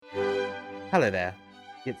Hello there,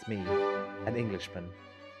 it's me, an Englishman.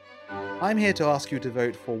 I'm here to ask you to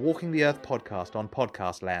vote for Walking the Earth podcast on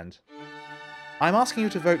Podcast Land. I'm asking you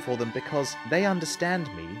to vote for them because they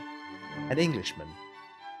understand me, an Englishman.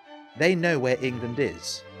 They know where England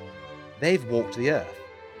is. They've walked the Earth.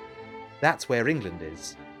 That's where England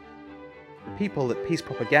is. The people at Peace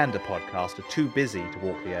Propaganda podcast are too busy to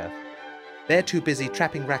walk the Earth. They're too busy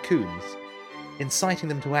trapping raccoons, inciting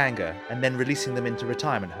them to anger, and then releasing them into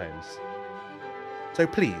retirement homes. So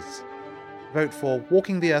please, vote for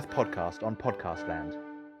Walking the Earth podcast on Podcast Land.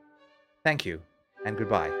 Thank you, and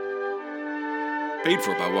goodbye. Paid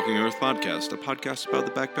for by Walking the Earth Podcast, a podcast about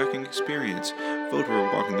the backpacking experience. Vote for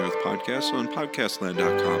Walking the Earth Podcast on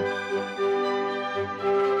podcastland.com.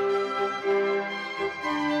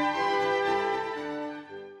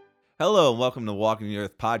 Hello and welcome to Walking the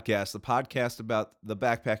Earth Podcast, the podcast about the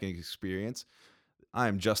backpacking experience.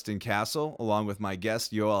 I'm Justin Castle, along with my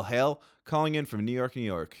guest, Yoel Hale, calling in from New York, New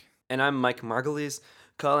York. And I'm Mike Margulies,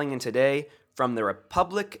 calling in today from the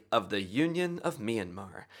Republic of the Union of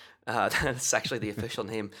Myanmar. That's actually the official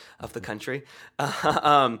name of the country.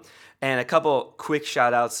 And a couple quick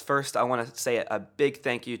shout-outs. First, I want to say a big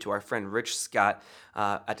thank you to our friend Rich Scott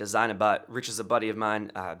at Designabot. Rich is a buddy of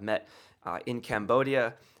mine, met in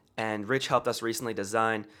Cambodia, and Rich helped us recently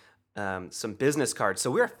design some business cards. So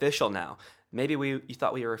we're official now. Maybe you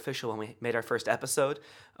thought we were official when we made our first episode,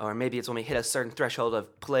 or maybe it's when we hit a certain threshold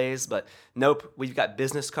of plays, but nope, we've got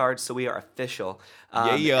business cards, so we are official.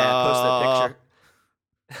 Yeah. And I posted a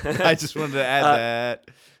picture. I just wanted to add that.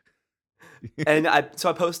 And I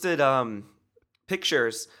posted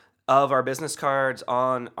pictures of our business cards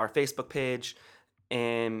on our Facebook page,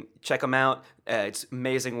 and check them out. It's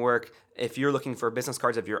amazing work. If you're looking for business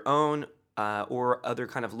cards of your own or other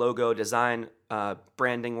kind of logo design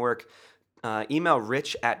branding work, email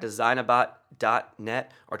rich at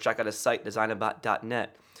designabot.net or check out his site,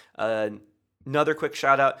 designabot.net. Another quick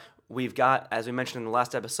shout out. We've got, as we mentioned in the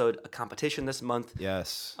last episode, a competition this month.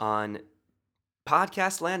 Yes. On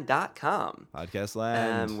podcastland.com. Podcast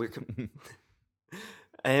Land.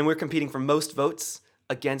 And we're competing for most votes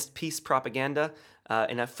against Peace Propaganda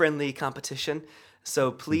in a friendly competition.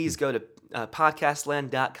 So please go to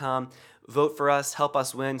podcastland.com. Vote for us, help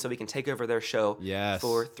us win so we can take over their show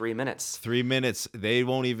for 3 minutes. 3 minutes. They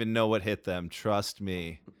won't even know what hit them. Trust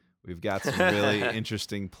me. We've got some really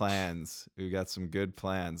interesting plans. We've got some good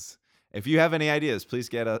plans. If you have any ideas, please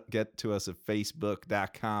get to us at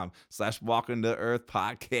facebook.com/Walking the Earth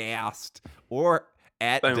Podcast or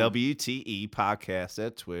at WTE Podcast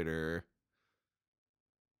at Twitter.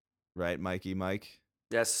 Right, Mike?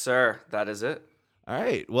 Yes, sir. That is it. All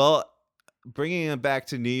right. Well, bringing it back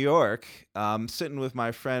to New York, I'm sitting with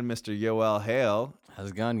my friend, Mr. Yoel Hale. How's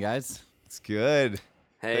it going, guys? It's good.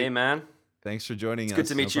 Hey, man. Thanks for joining us. It's good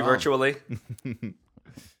to meet you virtually.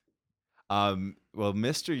 Well,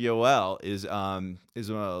 Mr. Yoel is a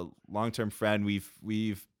long-term friend.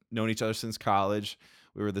 We've known each other since college.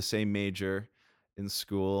 We were the same major in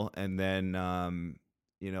school, and then I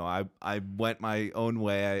went my own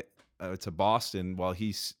way to Boston while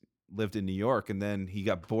he lived in New York, and then he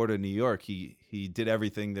got bored of New York. He did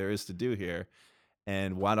everything there is to do here,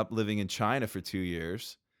 and wound up living in China for 2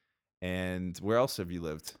 years. And where else have you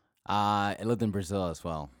lived? I lived in Brazil as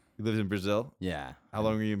well. You lived in Brazil? Yeah. How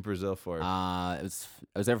long were you in Brazil for? I was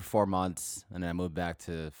there for 4 months, and then I moved back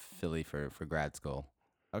to Philly for grad school.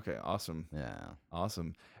 Okay, awesome. Yeah.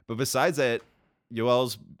 Awesome. But besides that,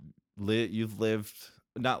 Yoel's you've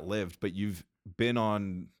been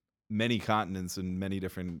on many continents and many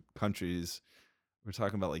different countries. We're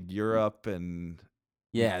talking about like Europe and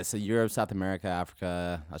yeah, so Europe, South America,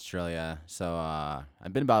 Africa, Australia. So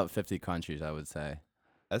I've been about 50 countries, I would say.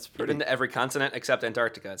 That's You've pretty. been to every continent except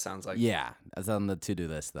Antarctica, it sounds like. Yeah, that's on the to-do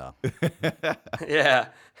list though. Yeah.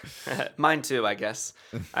 Mine too, I guess.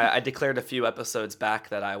 I declared a few episodes back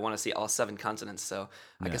that I want to see all 7 continents, so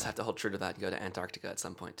I guess I have to hold true to that and go to Antarctica at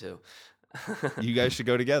some point too. You guys should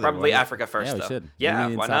go together. Probably Africa first, Yeah, we though. should. Yeah,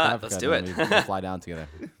 Maybe in why South not? Africa, Let's do then it. we can fly down together.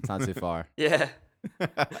 It's not too far. Yeah.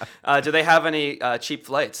 Do they have any cheap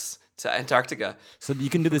flights to Antarctica? So you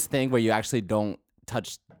can do this thing where you actually don't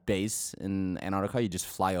touch base in Antarctica. You just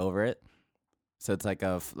fly over it. So it's like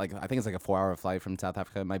I think it's like a 4-hour flight from South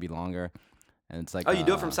Africa. It might be longer. And it's like Oh, you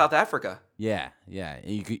do it from South Africa? Yeah. And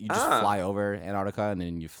you just fly over Antarctica and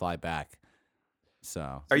then you fly back.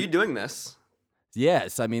 So Are you doing this?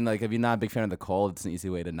 yes, I mean, like if you're not a big fan of the cold, it's an easy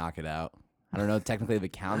way to knock it out. I don't know technically if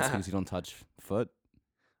it counts because you don't touch foot.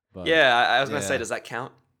 But Yeah, I was going to say, Yeah. does that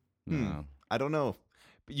count? no. I don't know,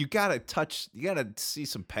 but you gotta see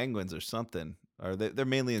some penguins or something. Or they're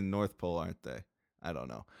mainly in North Pole, aren't they? I don't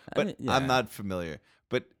know, but I mean, yeah. I'm not familiar.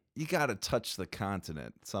 But you gotta touch the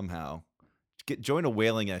continent somehow. Join a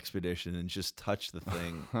whaling expedition and just touch the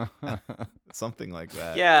thing. Something like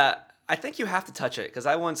that. Yeah, I think you have to touch it because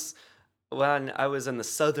when I was in the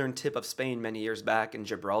southern tip of Spain many years back in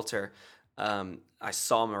Gibraltar, I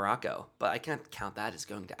saw Morocco, but I can't count that as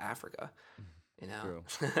going to Africa. You know.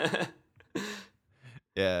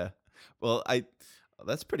 Yeah. Well,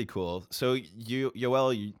 that's pretty cool. So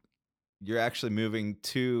Yoel, you're actually moving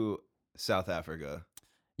to South Africa.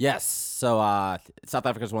 Yes. So South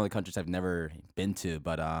Africa is one of the countries I've never been to,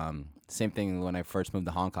 but same thing when I first moved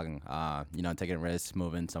to Hong Kong. Taking a risk,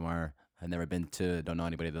 moving somewhere I've never been to, don't know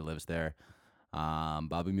anybody that lives there. But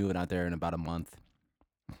I'll be moving out there in about a month.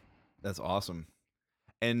 That's awesome.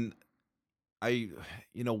 And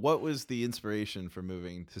what was the inspiration for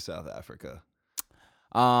moving to South Africa?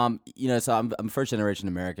 So I'm first generation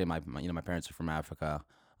American. My parents are from Africa.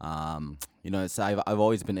 So I've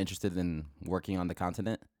always been interested in working on the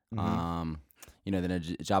continent. Mm-hmm. Then a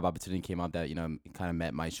job opportunity came up that kind of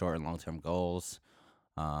met my short and long term goals.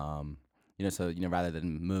 Rather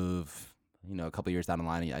than move, a couple years down the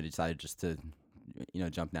line, I decided just to,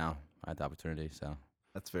 jump now at the opportunity. So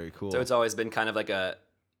that's very cool. So it's always been kind of like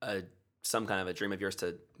some kind of a dream of yours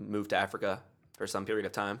to move to Africa for some period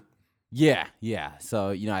of time. Yeah. So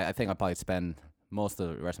I think I'll probably spend most of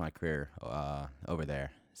the rest of my career over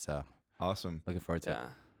there. So awesome. Looking forward to it.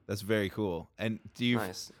 That's very cool. And do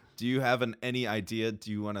you have any idea?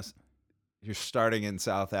 Do you want to? You're starting in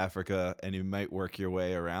South Africa, and you might work your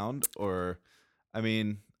way around, or, I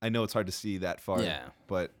mean, I know it's hard to see that far. Yeah.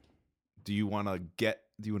 But do you want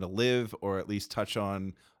to live, or at least touch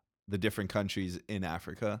on the different countries in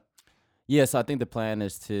Africa? Yeah, so I think the plan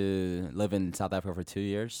is to live in South Africa for 2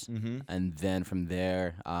 years, Mm-hmm. and then from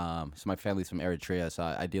there, so my family's from Eritrea, so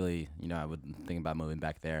ideally, I would think about moving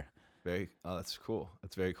back there. That's cool.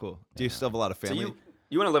 That's very cool. Do you still have a lot of family? So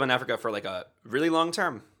you want to live in Africa for like a really long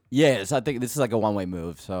term? Yeah, so I think this is like a one-way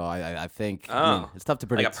move, so I think it's tough to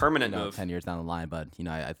predict. Like a permanent move. 10 years down the line, but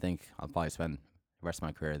I think I'll probably spend the rest of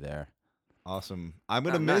my career there. Awesome. I'm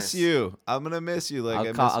gonna nice. miss you. I'm gonna miss you.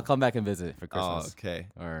 I'll come back and visit for Christmas. Oh, okay.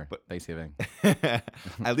 Or Thanksgiving.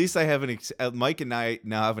 At least I have Mike and I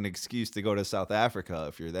now have an excuse to go to South Africa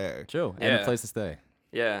if you're there. True, and a place to stay.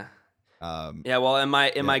 Yeah. Well, in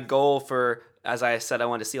my goal for, as I said, I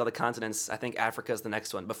wanted to see all the continents. I think Africa is the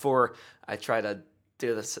next one. Before I try to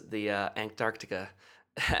do the Antarctica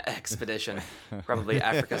expedition, probably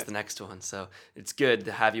Africa's the next one. So it's good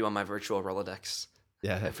to have you on my virtual Rolodex.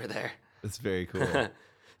 Yeah, over there. That's very cool.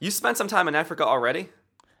 You spent some time in Africa already?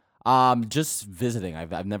 Just visiting.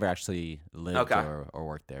 I've never actually lived or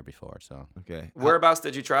worked there before. So okay. Whereabouts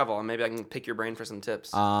did you travel? Maybe I can pick your brain for some tips.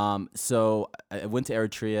 So I went to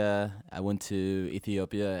Eritrea. I went to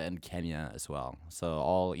Ethiopia and Kenya as well. So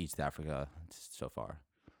all East Africa so far.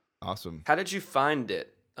 Awesome. How did you find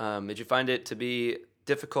it? Did you find it to be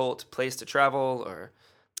difficult place to travel, or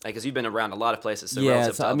because you've been around a lot of places? So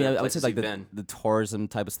yeah, so I would say like the tourism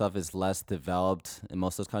type of stuff is less developed in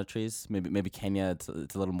most of those countries. Maybe Kenya, it's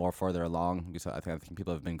a little more further along because I think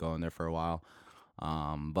people have been going there for a while.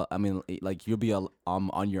 But I mean, like you'll be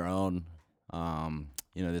on your own.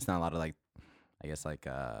 There's not a lot of the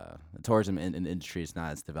tourism industry is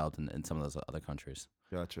not as developed in some of those other countries.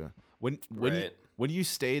 Gotcha. When you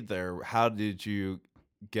stayed there, how'd you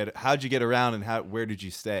get around, and where did you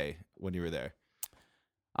stay when you were there?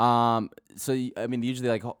 Usually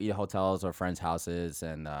like hotels or friends' houses,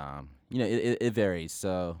 and it varies.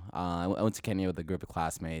 So I went to Kenya with a group of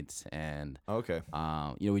classmates, and okay.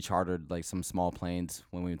 We chartered like some small planes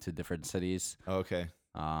when we went to different cities. Okay.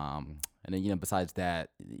 And then besides that,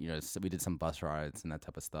 we did some bus rides and that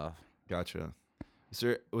type of stuff. Gotcha.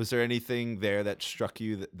 Was there anything there that struck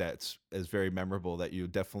you that's as very memorable, that you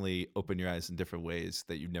definitely opened your eyes in different ways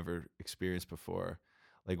that you've never experienced before?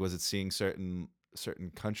 Like, was it seeing certain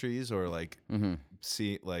countries, or like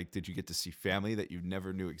did you get to see family that you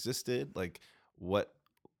never knew existed? Like, when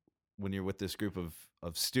you're with this group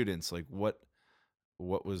of students, like what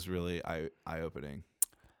was really eye-opening?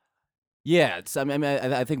 Yeah,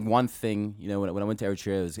 I think one thing, when I went to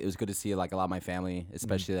Eritrea, it was good to see like a lot of my family,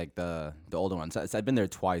 especially like the older ones. So I've been there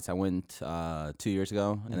twice. I went 2 years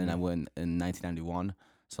ago, and then I went in 1991.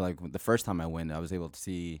 So like the first time I went, I was able to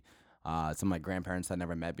see some of my grandparents I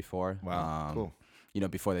never met before. Wow, cool.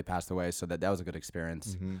 Before they passed away. So that was a good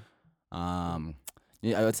experience. Mm-hmm.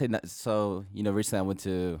 I would say that. So recently I went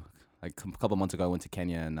to like a couple months ago. I went to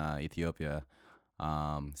Kenya and Ethiopia.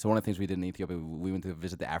 So one of the things we did in Ethiopia, we went to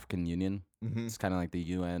visit the African Union. Mm-hmm. It's kind of like the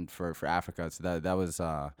UN for Africa. So that was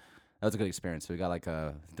a good experience. So we got like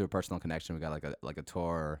through a personal connection, we got like a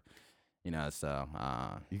tour. So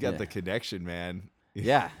you got the connection, man.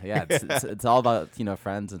 Yeah, it's all about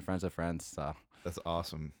friends and friends of friends. So That's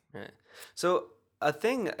awesome. Right. So a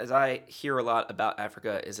thing as I hear a lot about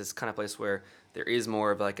Africa is this kind of place where there is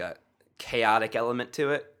more of like a chaotic element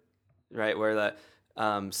to it, right? Where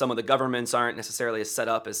some of the governments aren't necessarily as set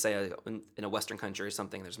up as, say, in a Western country or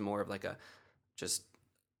something. There's more of like a just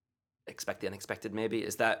expect the unexpected. Maybe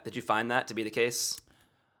did you find that to be the case?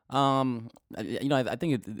 I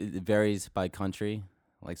think it varies by country.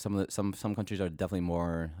 Like some countries are definitely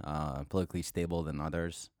more politically stable than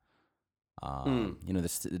others.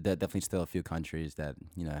 There's definitely still a few countries that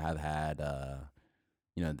have had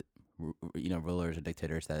rulers or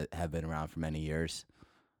dictators that have been around for many years.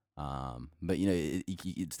 But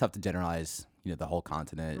it's tough to generalize the whole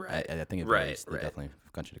continent. Right. I think it Right, varies right. definitely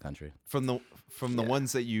country to country. From the Yeah.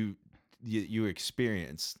 ones that you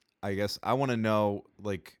experienced, I guess I want to know,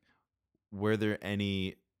 like, were there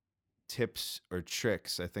any tips or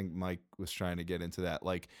tricks? I think Mike was trying to get into that,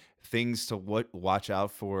 like things to watch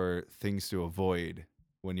out for, things to avoid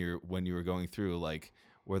when you were going through. Like,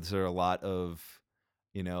 was there a lot of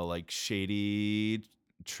like shady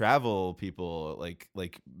travel people,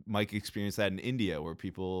 like Mike experienced that in India, where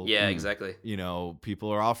people Yeah, exactly. people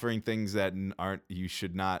are offering things that you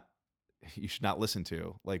should not listen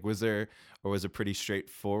to. Like, was it pretty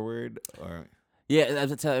straightforward? Or Yeah, I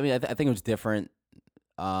think it was different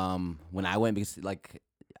when I went, because like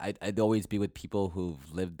I'd always be with people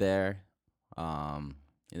who've lived there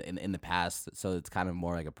in the past, so it's kind of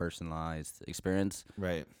more like a personalized experience.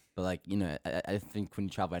 right. But like I think when you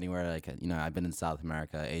travel anywhere, like I've been in South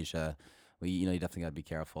America, Asia, you definitely gotta be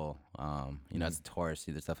careful. As a tourist,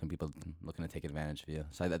 there's definitely people looking to take advantage of you.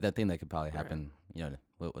 So that thing that could probably happen,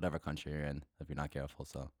 whatever country you're in, if you're not careful.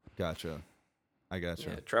 So Gotcha. I gotcha.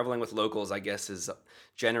 Yeah, traveling with locals, I guess, is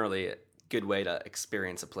generally a good way to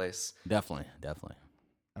experience a place. definitely.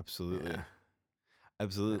 Absolutely. Yeah.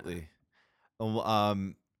 Absolutely.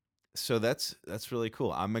 So that's really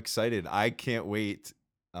cool. I'm excited. I can't wait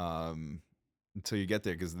until you get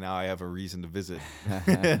there, because now I have a reason to visit.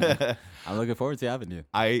 I'm looking forward to having you.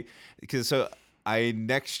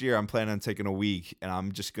 Next year I'm planning on taking a week, and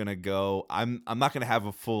I'm just gonna go. I'm not gonna have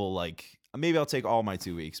a full, like, maybe I'll take all my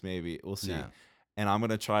 2 weeks. Maybe we'll see. Yeah. And I'm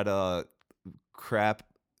gonna try to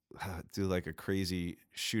do like a crazy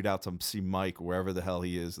shootout to see Mike wherever the hell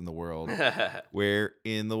he is in the world. Where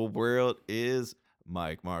in the world is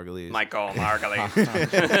Mike Margulies? Michael Margulies.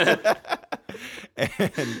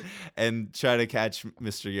 and try to catch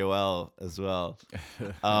Mr. Yoel as well.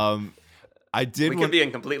 I did. We could be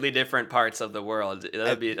in completely different parts of the world. That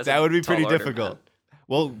would be pretty tall order, difficult. man.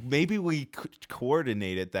 Well, maybe we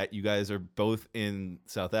coordinate it that you guys are both in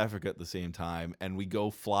South Africa at the same time, and we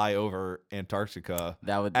go fly over Antarctica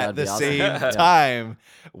That'd at be the awesome. same Yeah. time.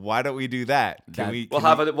 Why don't we do that? We'll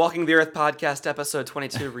have a Walking the Earth podcast episode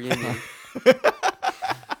 22 reunion.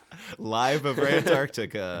 live over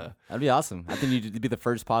Antarctica? That'd be awesome. I think you'd be the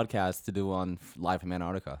first podcast to do one live from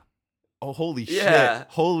Antarctica. Oh, holy Yeah. shit!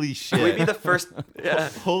 Holy shit! We'd be the first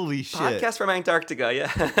Holy shit! podcast from Antarctica.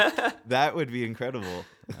 Yeah. That would be incredible.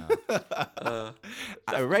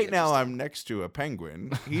 Right now, I'm next to a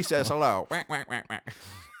penguin. He says hello. Quack, quack, quack, quack.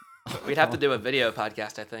 We'd have to do a video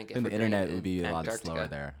podcast, I think. if And we're the doing internet it would be in a lot Antarctica. slower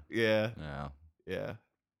there. Yeah, Yeah. yeah.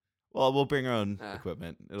 Well, we'll bring our own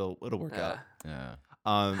equipment. It'll work out. Yeah.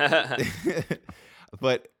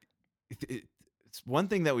 But it's one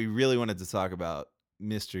thing that we really wanted to talk about,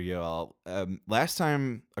 Mr. Yoel.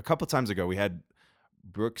 A couple times ago, we had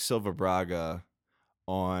Brooke Silva Braga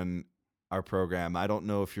on our program. I don't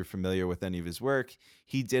know if you're familiar with any of his work.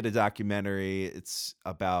 He did a documentary. It's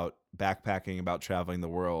about backpacking, about traveling the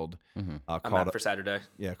world. Mm-hmm. A map for Saturday.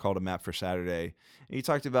 Yeah, called A Map for Saturday. And he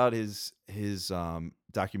talked about his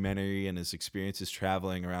documentary and his experiences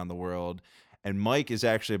traveling around the world. And Mike is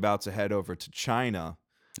actually about to head over to China.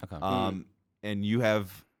 Okay. And you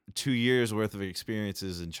have 2 years worth of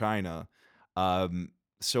experiences in China.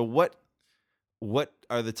 So what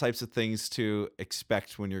are the types of things to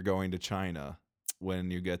expect when you're going to China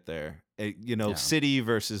when you get there? City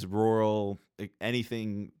versus rural,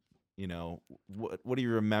 anything, what do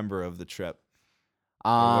you remember of the trip?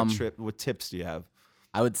 Or what tips do you have?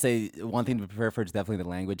 I would say one thing to prepare for is definitely the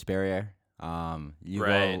language barrier. You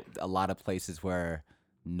Right. go a lot of places where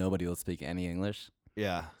nobody will speak any English.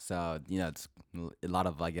 Yeah. So, it's a lot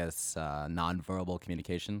of, I guess, nonverbal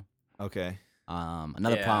communication. Okay.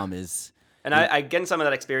 Another Yeah. problem is, And I get some of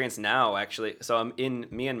that experience now, actually. So I'm in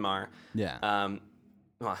Myanmar. yeah.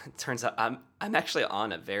 Well, it turns out I'm actually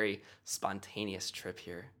on a very spontaneous trip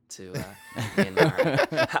here to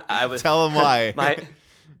Myanmar. I was Tell them why.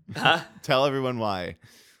 Huh? Tell everyone why.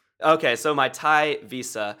 Okay, so my Thai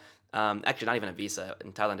visa Actually, not even a visa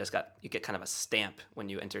in Thailand. You get kind of a stamp when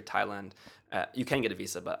you enter Thailand. You can get a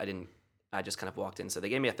visa, but I didn't. I just kind of walked in, so they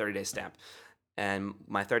gave me a 30-day stamp, and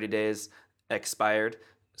my 30 days expired.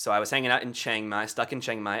 So I was hanging out in Chiang Mai, stuck in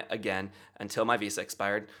Chiang Mai again until my visa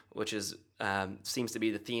expired, which is seems to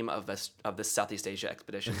be the theme of this Southeast Asia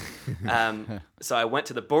expedition. So I went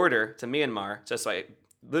to the border to Myanmar, just so I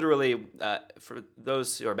literally, for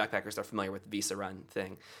those who are backpackers, are familiar with Visa Run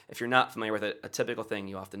thing. If you're not familiar with it, a typical thing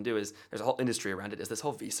you often do is there's a whole industry around it. Is this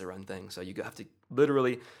whole Visa Run thing? So you have to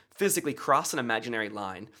literally physically cross an imaginary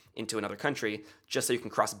line into another country just so you can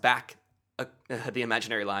cross back the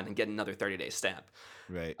imaginary line and get another 30-day stamp.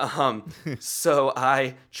 Right. So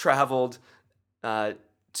I traveled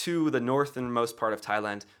to the northernmost part of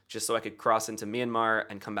Thailand just so I could cross into Myanmar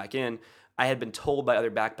and come back in. I had been told by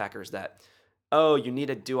other backpackers that, oh, you need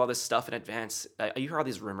to do all this stuff in advance. You hear all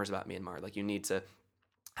these rumors about Myanmar, like you need to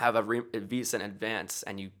have a visa in advance,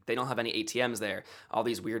 and they don't have any ATMs there. All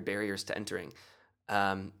these weird barriers to entering.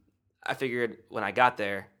 I figured when I got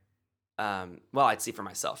there, I'd see for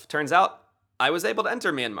myself. Turns out I was able to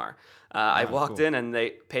enter Myanmar. I walked in and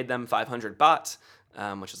they paid them 500 baht,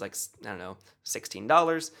 which is like, I don't know,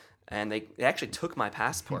 $16. And they actually took my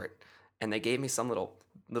passport and they gave me some little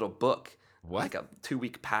book, like a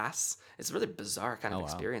 2-week pass. It's a really bizarre kind of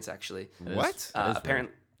experience, actually. What?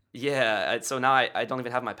 Apparently, yeah. So now I don't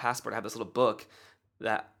even have my passport. I have this little book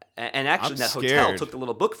and actually that hotel took the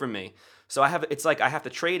little book from me. So it's like I have to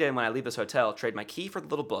trade in when I leave this hotel, trade my key for the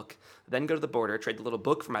little book, then go to the border, trade the little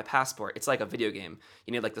book for my passport. It's like a video game.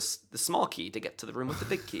 You need like the small key to get to the room with the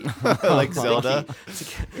big key. Like Zelda? To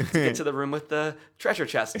get to the room with the treasure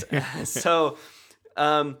chest. So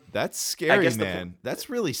that's scary, man. That's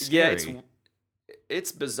really scary. Yeah,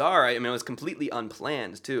 it's bizarre. I mean, it was completely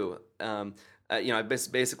unplanned too. I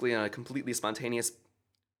basically on a completely spontaneous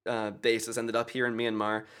basis ended up here in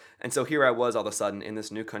Myanmar, and so here I was all of a sudden in this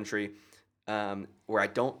new country where I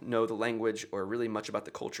don't know the language or really much about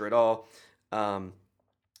the culture at all, and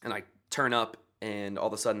I turn up, and all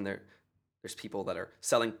of a sudden there's people that are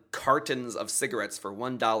selling cartons of cigarettes for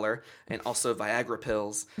 $1 and also Viagra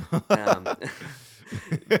pills. I'm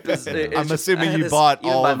assuming you bought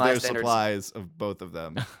all of their supplies of both of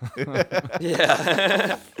them.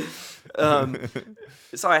 Yeah.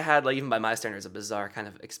 So I had, like, even by my standards, a bizarre kind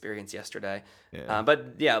of experience yesterday. Yeah.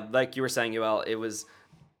 But yeah, like you were saying, Yoel, it was.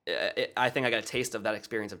 I think I got a taste of that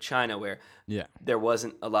experience of China where there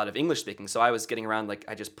wasn't a lot of English speaking. So I was getting around, like,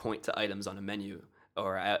 I just point to items on a menu.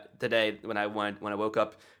 Or today when I woke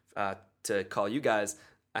up to call you guys,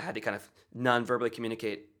 I had to kind of non-verbally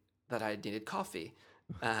communicate that I needed coffee.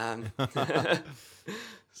 So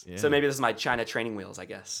maybe this is my China training wheels, I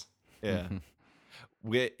guess. Yeah.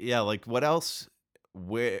 Like, what else?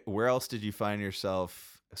 Where else did you find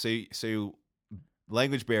yourself? So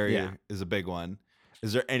language barrier is a big one.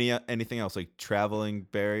 Is there anything else, like traveling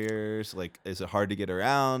barriers? Like, is it hard to get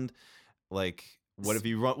around? Like, what have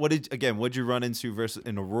you run? What'd you run into versus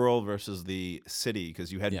in a rural versus the city?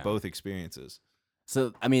 Because you had both experiences.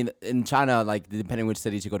 So, I mean, in China, like, depending which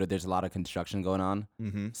cities you go to, there's a lot of construction going on.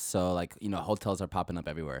 Mm-hmm. So, like, hotels are popping up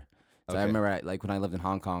everywhere. So I remember, like, when I lived in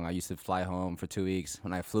Hong Kong, I used to fly home for 2 weeks.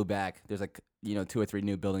 When I flew back, there's, like, 2 or 3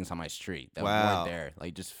 new buildings on my street that weren't there,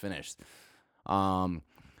 like, just finished.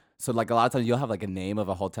 So, like, a lot of times you'll have, like, a name of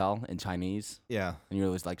a hotel in Chinese. Yeah. And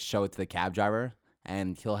you'll just, like, show it to the cab driver,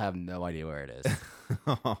 and he'll have no idea where it is.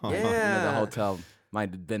 Yeah. The hotel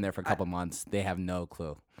might have been there for a couple months. They have no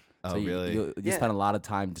clue. Oh, So really? you spend a lot of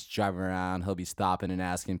time just driving around. He'll be stopping and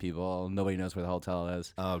asking people. Nobody knows where the hotel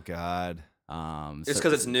is. Oh, God. It's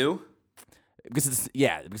because it's new? Because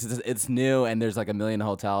it's new, and there's like a million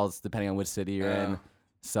hotels depending on which city you're in.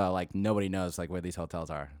 So, like, nobody knows, like, where these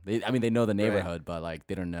hotels are. They know the neighborhood, but, like,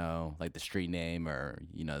 they don't know, like, the street name or,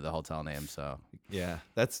 the hotel name. So Yeah,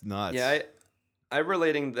 that's nuts. Yeah, I'm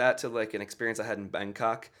relating that to, like, an experience I had in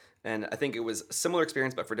Bangkok, and I think it was a similar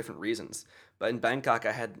experience, but for different reasons. But in Bangkok,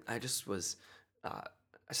 I had the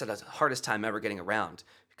hardest time ever getting around,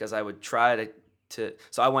 because I would try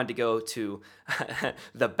so I wanted to go to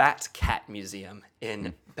the Bat Cat Museum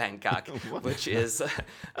in Bangkok, which is,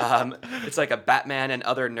 it's like a Batman and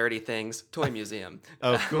other nerdy things toy museum.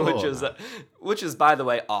 Oh, cool. which is, by the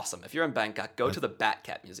way, awesome. If you're in Bangkok, go to the Bat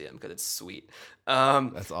Cat Museum, because it's sweet.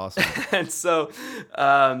 That's awesome. And so,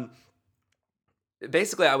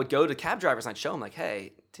 basically, I would go to cab drivers and I'd show them, like,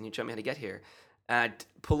 hey, can you show me how to get here? And I'd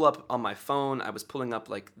pull up on my phone. I was pulling up,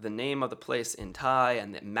 like, the name of the place in Thai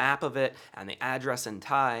and the map of it and the address in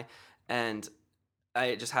Thai. And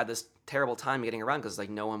I just had this terrible time getting around because, like,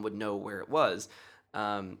 no one would know where it was.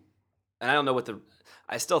 And I don't know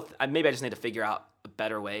maybe I just need to figure out a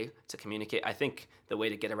better way to communicate. I think the way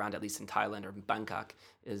to get around, at least in Thailand or Bangkok,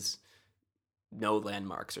 is no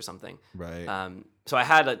landmarks or something. Right. So I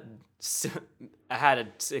had an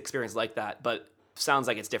experience like that, but sounds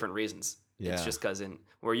like it's different reasons. Yeah. It's just because in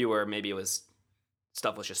where you were, maybe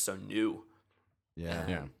stuff was just so new. Yeah.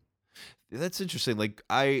 Yeah. That's interesting. Like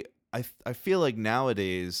I feel like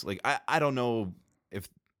nowadays, like I don't know if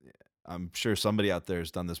I'm sure somebody out there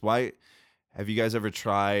has done this. Why have you guys ever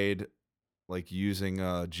tried like using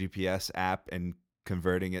a GPS app and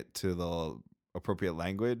converting it to the appropriate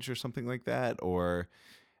language or something like that? Or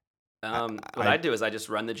What I do is I just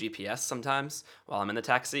run the GPS sometimes while I'm in the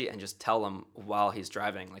taxi and just tell him while he's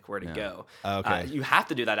driving like where to go. Okay. You have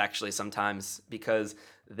to do that actually sometimes because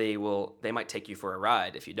they might take you for a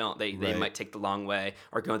ride if you don't. They Right. might take the long way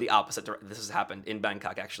or go the opposite direction. This has happened in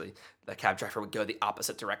Bangkok actually. The cab driver would go the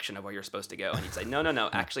opposite direction of where you're supposed to go, and you'd say, no,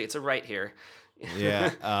 actually it's a right here. Yeah,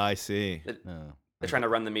 I see. No. They're trying to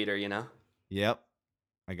run the meter, you know. Yep,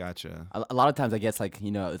 I gotcha. A lot of times I guess like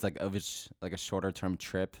it's like if it's like a shorter term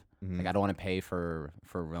trip, Mhm. like I don't want to pay for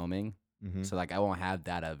roaming, Mhm. so like I won't have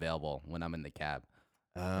data available when I'm in the cab.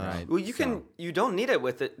 Right. Well, you don't need it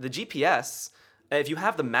with the GPS. If you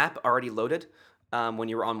have the map already loaded when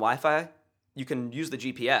you're on Wi-Fi, you can use the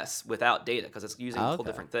GPS without data because it's using a whole Okay.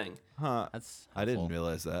 different thing. Huh. That's I didn't helpful.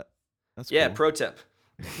 realize that. That's Yeah, cool. pro tip.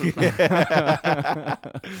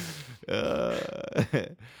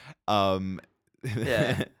 Um,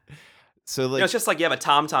 Yeah. So like, It's just like you have a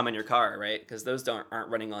TomTom in your car, right? Because those aren't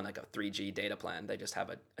running on like a 3G data plan. They just have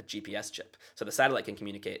a GPS chip. So the satellite can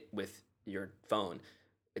communicate with your phone.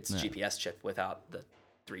 It's Yeah. GPS chip without the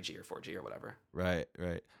 3G or 4G or whatever. right.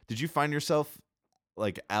 Did you find yourself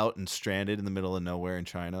like out and stranded in the middle of nowhere in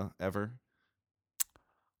China ever?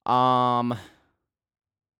 Not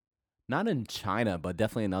in China, but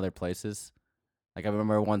definitely in other places. Like I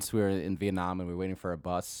remember once we were in Vietnam and we were waiting for a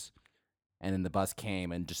bus, and then the bus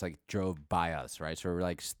came and just like drove by us, right? So we were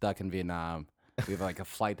like stuck in Vietnam. We have like a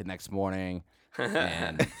flight the next morning,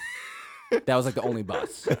 and that was like the only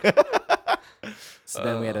bus. So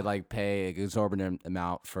then we had to like pay an exorbitant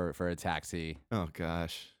amount for a taxi. Oh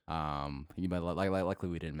gosh. Luckily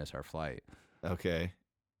we didn't miss our flight. Okay.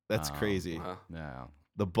 That's crazy. Wow. Yeah.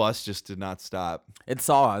 The bus just did not stop. It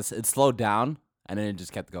saw us. It slowed down, and then it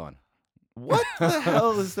just kept going. What the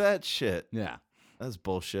hell is that shit? Yeah. That's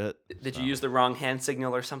bullshit. Did you use the wrong hand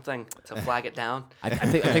signal or something to flag it down? I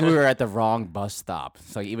think we were at the wrong bus stop.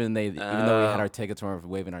 So like, even though we had our tickets, we were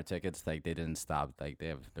waving our tickets, like they didn't stop. Like they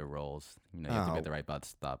have their rolls. You have to be at the right bus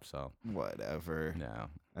stop. So Whatever. yeah.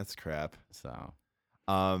 That's crap. So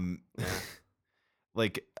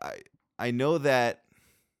Like I know that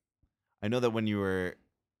when you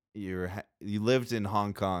lived in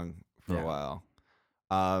Hong Kong for a Yeah. while.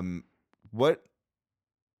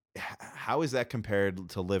 How is that compared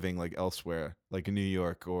to living like elsewhere, like in New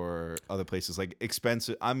York or other places? Like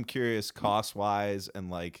expensive. I'm curious, cost wise and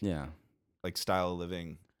like yeah. style of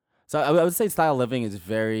living. So I would say style of living is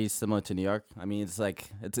very similar to New York. I mean, it's like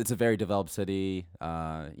it's a very developed city.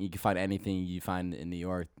 You can find anything you find in New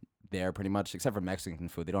York there, pretty much, except for Mexican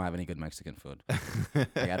food. They don't have any good Mexican food.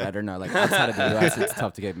 Like, I don't know. Like outside of the U.S., it's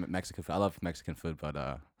tough to get Mexican food. I love Mexican food, but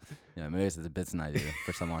maybe it's a business idea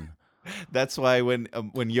for someone. That's why when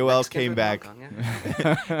Yoel Mexican came food in back, Hong Kong,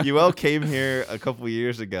 yeah. Yoel came here a couple of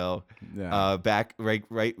years ago. Yeah. Back right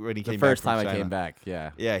when he The came first back from time I China. came back,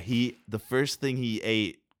 yeah. Yeah, the first thing he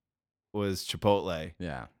ate was Chipotle.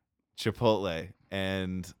 Yeah. Chipotle,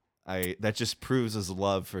 and that just proves his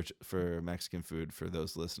love for Mexican food for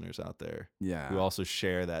those listeners out there Yeah. who also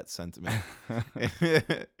share that sentiment.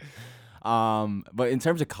 But in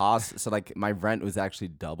terms of costs, so like my rent was actually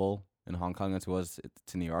double in Hong Kong as it was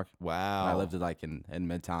to New York. Wow. I lived like in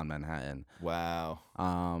Midtown Manhattan. Wow.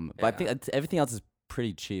 But I think everything else is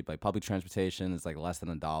pretty cheap. Like public transportation is like less than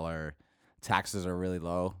 $1. Taxes are really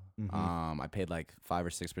low. I paid like 5 or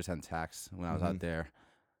 6% tax when I was out there.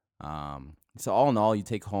 So all in all, you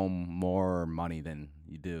take home more money than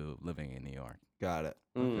you do living in New York. Got it.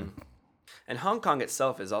 And Hong Kong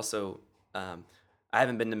itself is also. I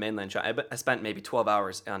haven't been to mainland China. I spent maybe 12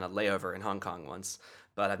 hours on a layover in Hong Kong once,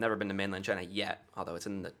 but I've never been to mainland China yet, although it's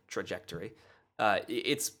in the trajectory.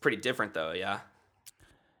 It's pretty different, though, yeah?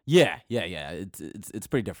 Yeah. It's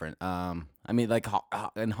pretty different. I mean, like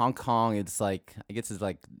in Hong Kong, it's like I guess it's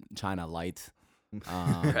like China light.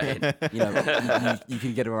 Right. You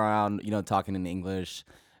can get around, talking in English.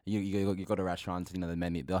 You go to restaurants, the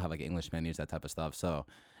menu, they'll have like English menus, that type of stuff. So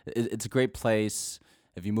it's a great place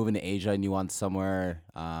if you move into Asia and you want somewhere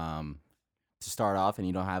to start off and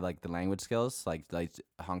you don't have like the language skills. Like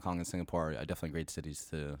Hong Kong and Singapore are definitely great cities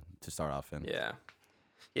to start off in. Yeah.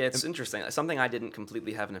 Yeah, it's interesting. Something I didn't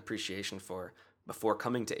completely have an appreciation for before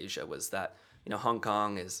coming to Asia was that, Hong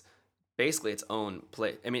Kong is basically its own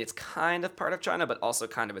place. I mean, it's kind of part of China, but also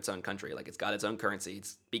kind of its own country. Like, it's got its own currency. It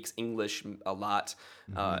speaks English a lot,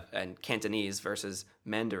 and Cantonese versus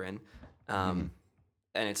Mandarin. And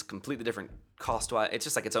it's completely different cost-wise. It's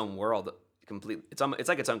just like its own world. It's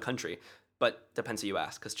like its own country. But depends who you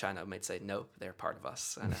ask, because China might say, no, they're part of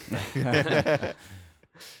us.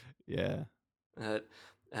 Yeah.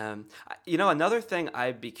 Another thing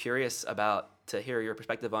I'd be curious about to hear your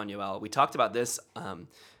perspective on, Yoel. We talked about this.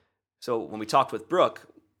 So when we talked with Brooke,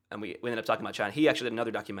 and we ended up talking about China, he actually did another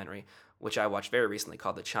documentary, which I watched very recently,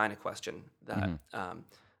 called The China Question, that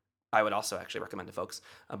I would also actually recommend to folks.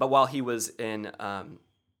 But while he was in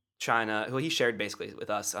China, he shared basically with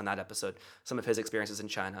us on that episode some of his experiences in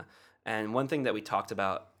China. And one thing that we talked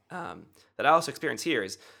about that I also experienced here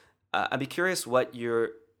is I'd be curious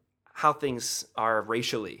how things are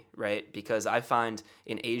racially, right? Because I find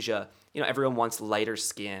in Asia, everyone wants lighter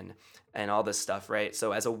skin and all this stuff, right?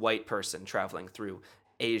 So as a white person traveling through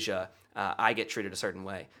Asia, I get treated a certain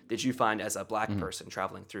way. Did you find, as a black person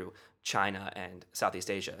traveling through China and Southeast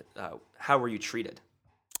Asia, how were you treated?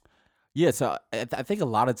 Yeah, so I think a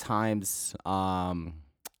lot of times, I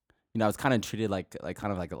was kind of treated like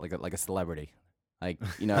a celebrity,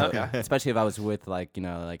 especially if I was with like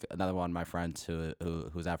another one of my friends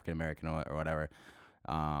who's African American or whatever.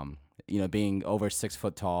 Being over 6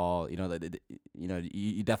 foot tall, you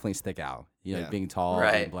definitely stick out. Being tall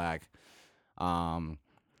Right. and black.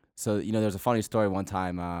 So there's a funny story. One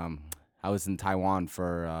time, I was in Taiwan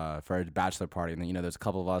for a bachelor party, and then there's a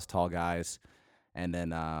couple of us tall guys, and then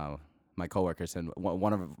my coworkers, and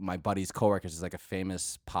one of my buddy's coworkers is like a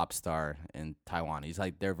famous pop star in Taiwan. He's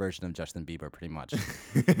like their version of Justin Bieber, pretty much.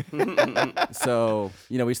 So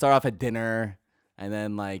we start off at dinner. And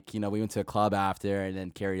then, we went to a club after, and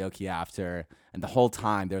then karaoke after. And the whole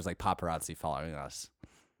time, there was, paparazzi following us.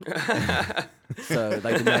 So,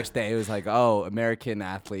 the next day, it was American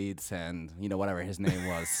athletes and, whatever his name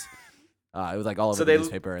was. It was, all over the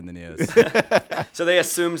newspaper and the news. So they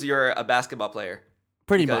assumed you're a basketball player.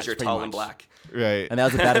 Pretty because much. you're tall and black. Right. And that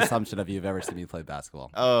was a bad assumption of you if you've ever seen me play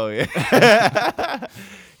basketball. Oh, yeah.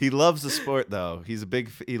 He loves the sport, though. He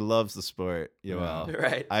loves the sport, Yoel.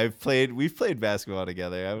 Right. We've played basketball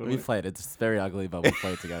together, haven't we? We played. It's very ugly, but we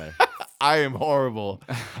played together. I am horrible.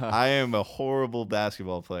 I am a horrible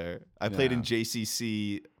basketball player. I played in Yeah.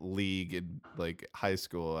 JCC league in high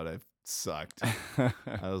school, and I sucked. I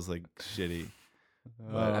was shitty.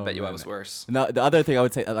 I bet you I was worse. No, the other thing I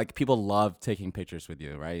would say, people love taking pictures with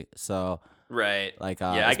you, right? So, Right. I get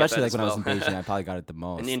that especially as when I was in well. Beijing, I probably got it the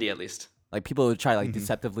most. In India, at least. People would try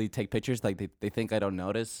deceptively take pictures, they think I don't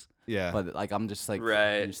notice, Yeah. but I'm just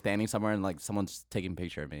Right. standing somewhere and someone's taking a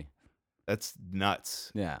picture of me. That's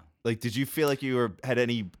nuts. Yeah. Did you feel like you had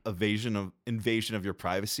any invasion of your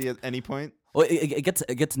privacy at any point? Well, it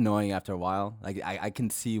gets annoying after a while. I can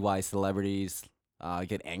see why celebrities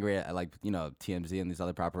get angry at TMZ and these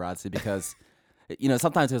other paparazzi because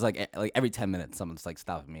sometimes it was every 10 minutes someone's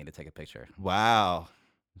stopping me to take a picture. Wow.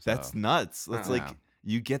 That's So, nuts. That's I don't know.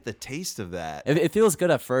 you get the taste of that. It feels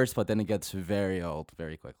good at first, but then it gets very old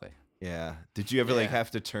very quickly. Yeah. Did you ever Yeah.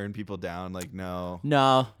 have to turn people down? No.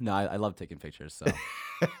 No, I love taking pictures. So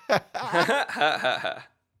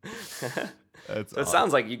That's So it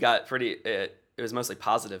sounds like you got pretty. It was mostly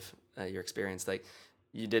positive. Your experience,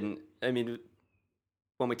 you didn't. I mean,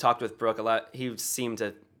 when we talked with Brooke a lot, he seemed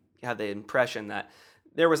to have the impression that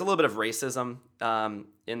there was a little bit of racism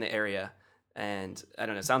in the area, and I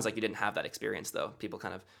don't know. It sounds like you didn't have that experience though. People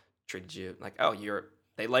kind of treated you like, oh, you're.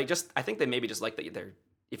 They I think they maybe just like that they're.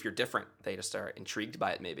 If you're different, they just are intrigued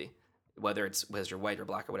by it. Maybe whether you're white or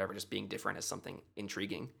black or whatever, just being different is something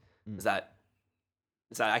intriguing. Is that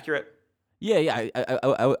accurate? yeah,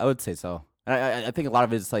 I would say so. And I think a lot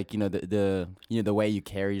of it is the way you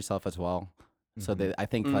carry yourself as well. So I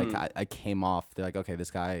think I came off. They're like, okay,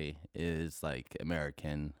 this guy is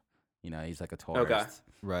American. He's a tourist. Okay.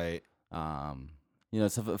 right.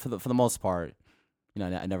 So for the most part,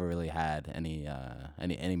 I never really had any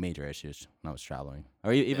major issues when I was traveling,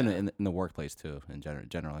 or even in the workplace too.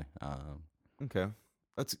 Generally. Okay.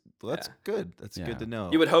 That's good. That's Yeah. good to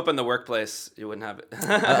know. You would hope in the workplace you wouldn't have it.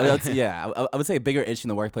 I would say a bigger issue in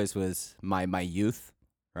the workplace was my youth,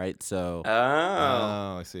 right? So.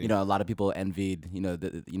 Oh, I see. A lot of people envied,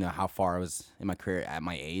 how far I was in my career at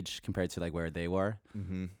my age compared to like where they were.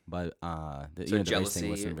 Mm-hmm. But the So race jealousy thing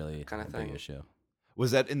wasn't really kinda a big thing. issue.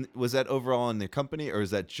 Was that overall in the company, or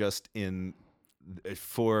is that just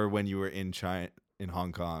for when you were in China, in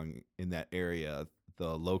Hong Kong, in that area?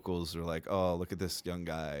 The locals are like, oh, look at this young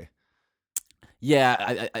guy.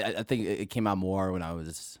 Yeah, I think it came out more when I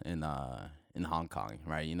was in Hong Kong,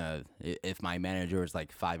 right? If my manager was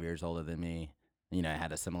like 5 years older than me, I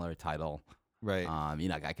had a similar title. Right.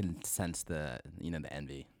 I can sense the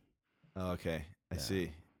envy. Oh, okay. I Yeah.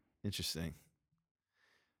 see. Interesting.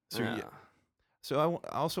 So Yeah. yeah. So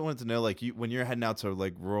I also wanted to know, like, when you're heading out to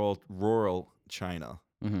like rural China,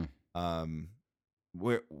 Mm-hmm.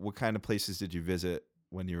 what kind of places did you visit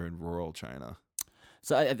when you were in rural China?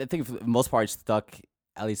 So I think for the most part, I stuck,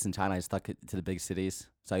 at least in China, I stuck to the big cities.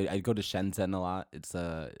 So I'd go to Shenzhen a lot. It's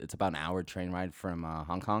about an hour train ride from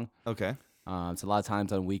Hong Kong. Okay. So a lot of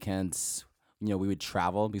times on weekends, we would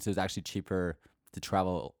travel because it was actually cheaper to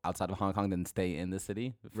travel outside of Hong Kong than stay in the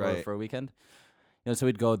city Right. for a weekend. So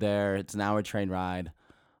we'd go there. It's an hour train ride.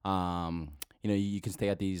 You can stay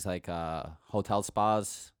at these like hotel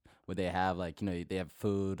spas where they have like they have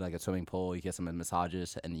food, like a swimming pool. You get some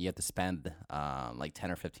massages, and you have to spend like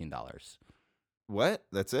 $10 or $15. What?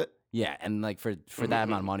 That's it? Yeah, and like for that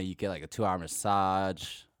amount of money, you get like a 2-hour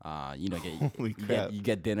massage. Holy crap. You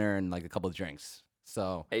get dinner and like a couple of drinks.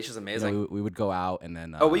 So Asia's amazing. we would go out and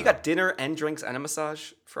then. Oh, well, you got dinner and drinks and a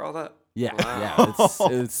massage for all that? Yeah, Wow.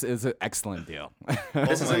 yeah, it's an excellent deal.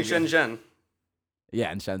 This is my in Shenzhen.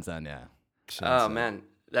 Yeah, in Shenzhen, yeah. Oh man,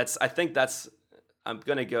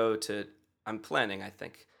 I'm planning, I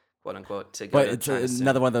think, quote unquote, to go But to it's China soon.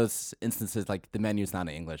 another one of those instances like the menu's not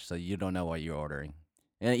in English, so you don't know what you're ordering.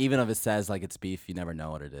 And even if it says like it's beef, you never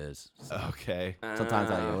know what it is. So Okay.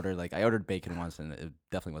 sometimes I ordered bacon once, and it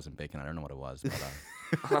definitely wasn't bacon. I don't know what it was, but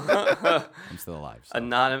I'm still alive. So.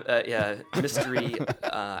 Mystery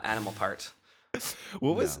animal part.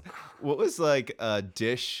 What was like a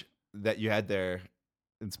dish that you had there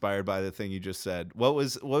inspired by the thing you just said? What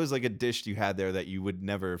was like a dish you had there that you would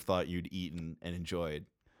never have thought you'd eat and enjoyed?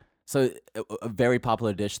 So a very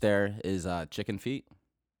popular dish there is chicken feet.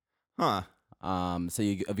 Huh. So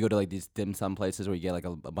if you go to like these dim sum places where you get like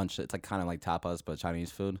a bunch of, it's like kind of like tapas but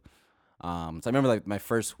Chinese food. So I remember like my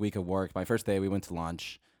first week of work, my first day we went to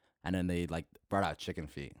lunch, and then they like brought out chicken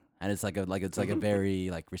feet, and it's like a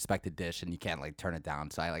very like respected dish, and you can't like turn it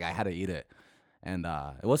down. So I had to eat it, and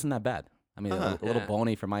it wasn't that bad. I mean, a little Yeah.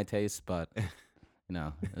 bony for my taste, but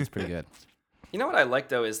it's pretty good. You know what I like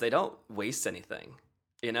though is they don't waste anything.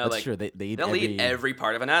 That's like true. They eat they'll eat every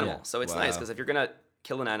part of an animal. Yeah. So it's nice Wow. because if you're gonna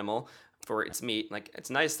kill an animal for its meat, like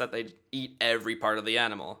it's nice that they eat every part of the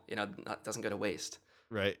animal. It doesn't go to waste.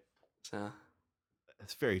 Right. So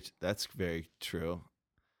That's very true.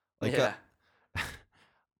 Like yeah.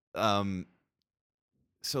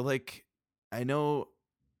 so like I know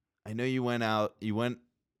you went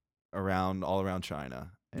around all around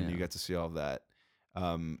China and you Yeah. got to see all of that.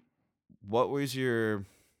 What was your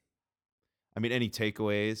any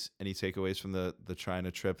takeaways from the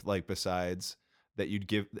China trip, like besides that you'd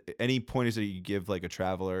give, any pointers that you give like a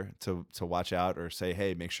traveler to watch out or say,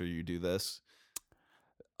 hey, make sure you do this?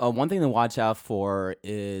 One thing to watch out for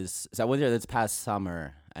is I went there this past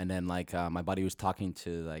summer, and then like my buddy was talking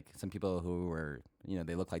to like some people who were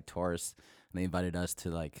they look like tourists, and they invited us to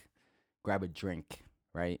like grab a drink,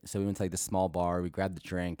 right? So we went to like this small bar, we grabbed the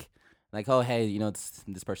drink, like, oh hey, it's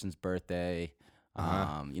this person's birthday,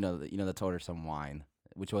 let's order some wine,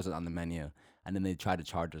 which wasn't on the menu, and then they tried to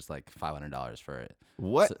charge us like $500 for it.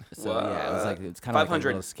 What? So yeah, it was like it's kind of like a 500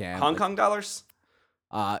 little scam. Hong Kong dollars?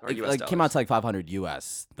 Or It US like came out dollars? to like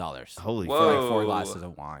 $500 Holy for like 4 Whoa. glasses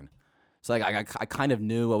of wine. So like I kind of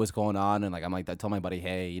knew what was going on, and like I told my buddy,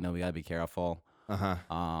 hey, we gotta be careful.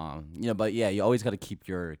 But yeah, you always gotta keep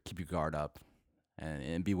your guard up,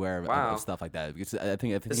 and beware Wow. of stuff like that, because I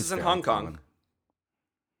think This it's is in fairly Hong Kong.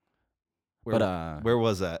 common. Where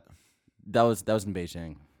was that? That was in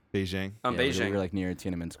Beijing. Beijing. On Yeah, we Beijing. were like near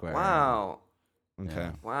Tiananmen Square. Wow. Okay.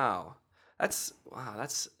 Yeah. Wow. That's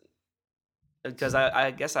because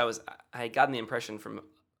I guess I had gotten the impression from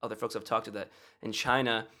other folks I've talked to that in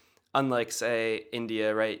China, unlike say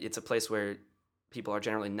India, right, it's a place where people are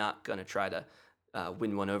generally not going to try to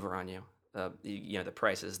win one over on you. The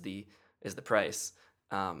price is the price.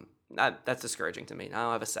 That's discouraging to me. Now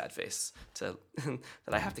I have a sad face to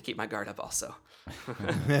that I have to keep my guard up also.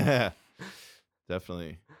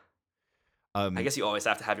 Definitely. I guess you always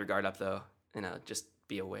have to have your guard up though. Just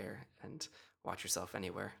be aware and watch yourself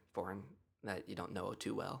anywhere foreign that you don't know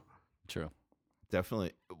too well. True.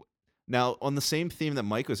 Definitely. Now, on the same theme that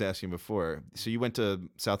Mike was asking before, so you went to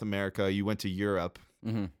South America, you went to Europe.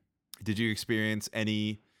 Mm-hmm. Did you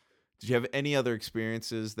have any other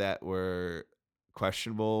experiences that were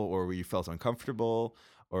questionable or where you felt uncomfortable,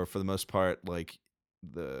 or for the most part, like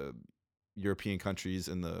the European countries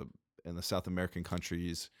and the South American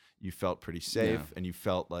countries, you felt pretty safe and you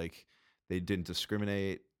felt like they didn't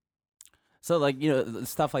discriminate? So like the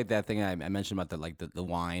stuff like that thing I mentioned about the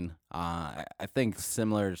wine. I think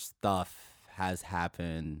similar stuff has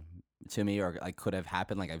happened to me, or like could have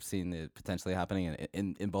happened. Like I've seen it potentially happening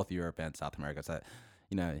in both Europe and South America. So,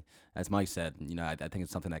 as Mike said, I think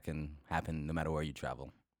it's something that can happen no matter where you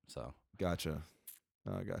travel. So Gotcha.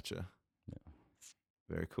 Oh, gotcha. Yeah.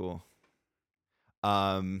 Very cool.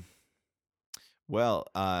 Well,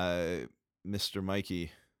 Mr.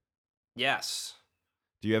 Mikey, Yes.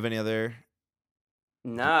 do you have any other?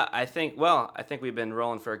 Nah, I think we've been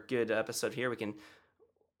rolling for a good episode here. We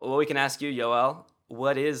can ask you, Yoel,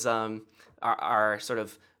 what is our sort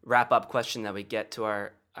of wrap up question that we get to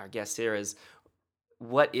our guests here is,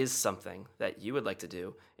 what is something that you would like to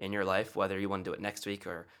do in your life, whether you want to do it next week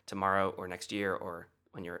or tomorrow or next year or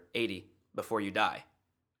when you're 80 before you die?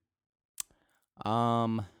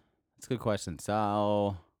 That's a good question.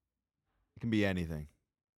 So It can be anything.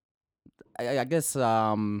 I guess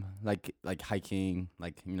like hiking,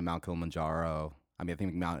 like Mount Kilimanjaro. I mean, I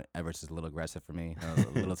think Mount Everest is a little aggressive for me,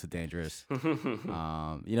 a little too dangerous.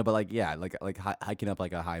 But like hiking up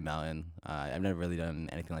like a high mountain. I've never really done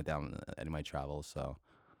anything like that on any of my travels, so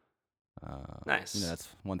Nice. that's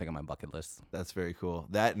one thing on my bucket list. That's very cool.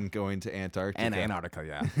 That and going to Antarctica. And Antarctica,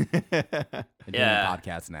 yeah. And doing Yeah. a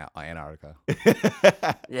podcast in Antarctica.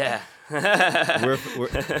 Yeah. we're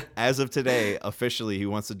as of today, officially, he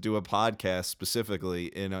wants to do a podcast specifically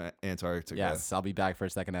in Antarctica. Yes, I'll be back for a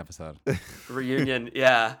second episode. Reunion,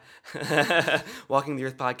 yeah. Walking the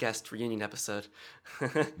Earth podcast reunion episode.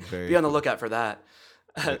 Very Be on the cool. lookout for that.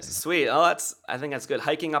 Sweet. Oh, I think that's good.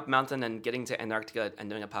 Hiking up mountain and getting to Antarctica and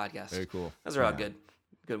doing a podcast. Very cool. Those are all Yeah.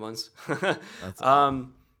 good ones. That's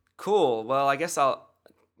Cool. Well, I guess I'll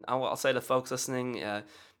say to folks listening,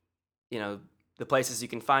 the places you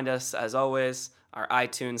can find us, as always, are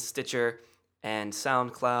iTunes, Stitcher, and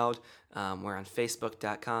SoundCloud. We're on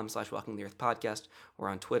Facebook.com/Walking the Earth Podcast. We're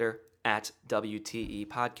on Twitter @WTE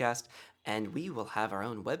Podcast. And we will have our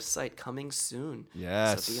own website coming soon.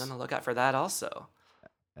 Yes. So be on the lookout for that also.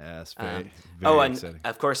 Yes, very And exciting.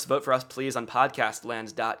 of course, vote for us, please, on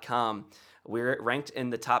podcastland.com. We're ranked in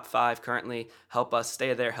the top 5 currently. Help us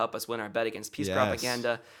stay there. Help us win our bet against peace Yes.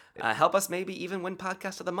 propaganda. Help us maybe even win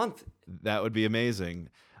Podcast of the Month. That would be amazing.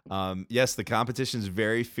 Yes, the competition is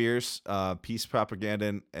very fierce. Peace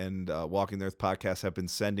Propaganda and Walking the Earth podcast have been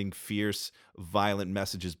sending fierce, violent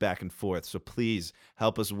messages back and forth. So please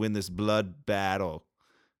help us win this blood battle.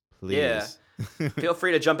 Please. Yeah. Feel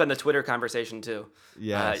free to jump in the Twitter conversation too.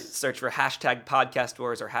 Yes. Search for #Podcast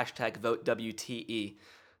Wars or #VoteWTE.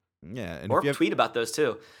 Yeah. And Or if you have, tweet about those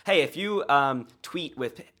too. Hey, if you tweet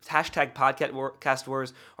with #Podcast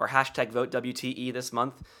Wars or #VoteWTE this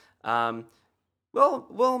month,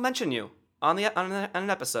 we'll mention you on an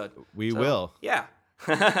episode. we So, will. Yeah.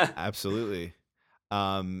 Absolutely.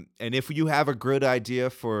 And if you have a good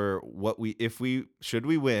idea for if we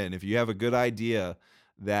win, if you have a good idea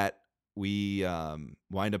that we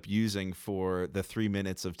wind up using for the 3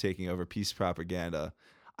 minutes of taking over peace propaganda,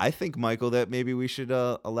 I think, Michael, that maybe we should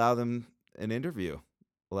allow them an interview,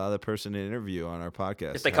 allow the person an interview on our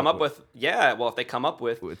podcast. If they come up with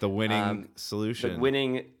with the winning solution, the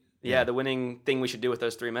winning thing we should do with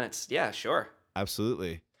those 3 minutes. Yeah, sure.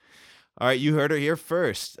 absolutely. All right, you heard it here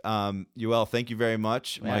first. Yoel, thank you very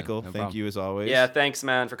much. Yeah, Michael, no thank problem. you as always. Yeah, thanks,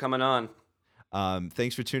 man, for coming on.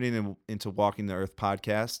 Thanks for tuning into Walking the Earth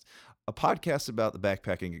podcast, a podcast about the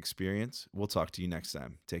backpacking experience. We'll talk to you next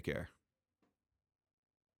time. Take care.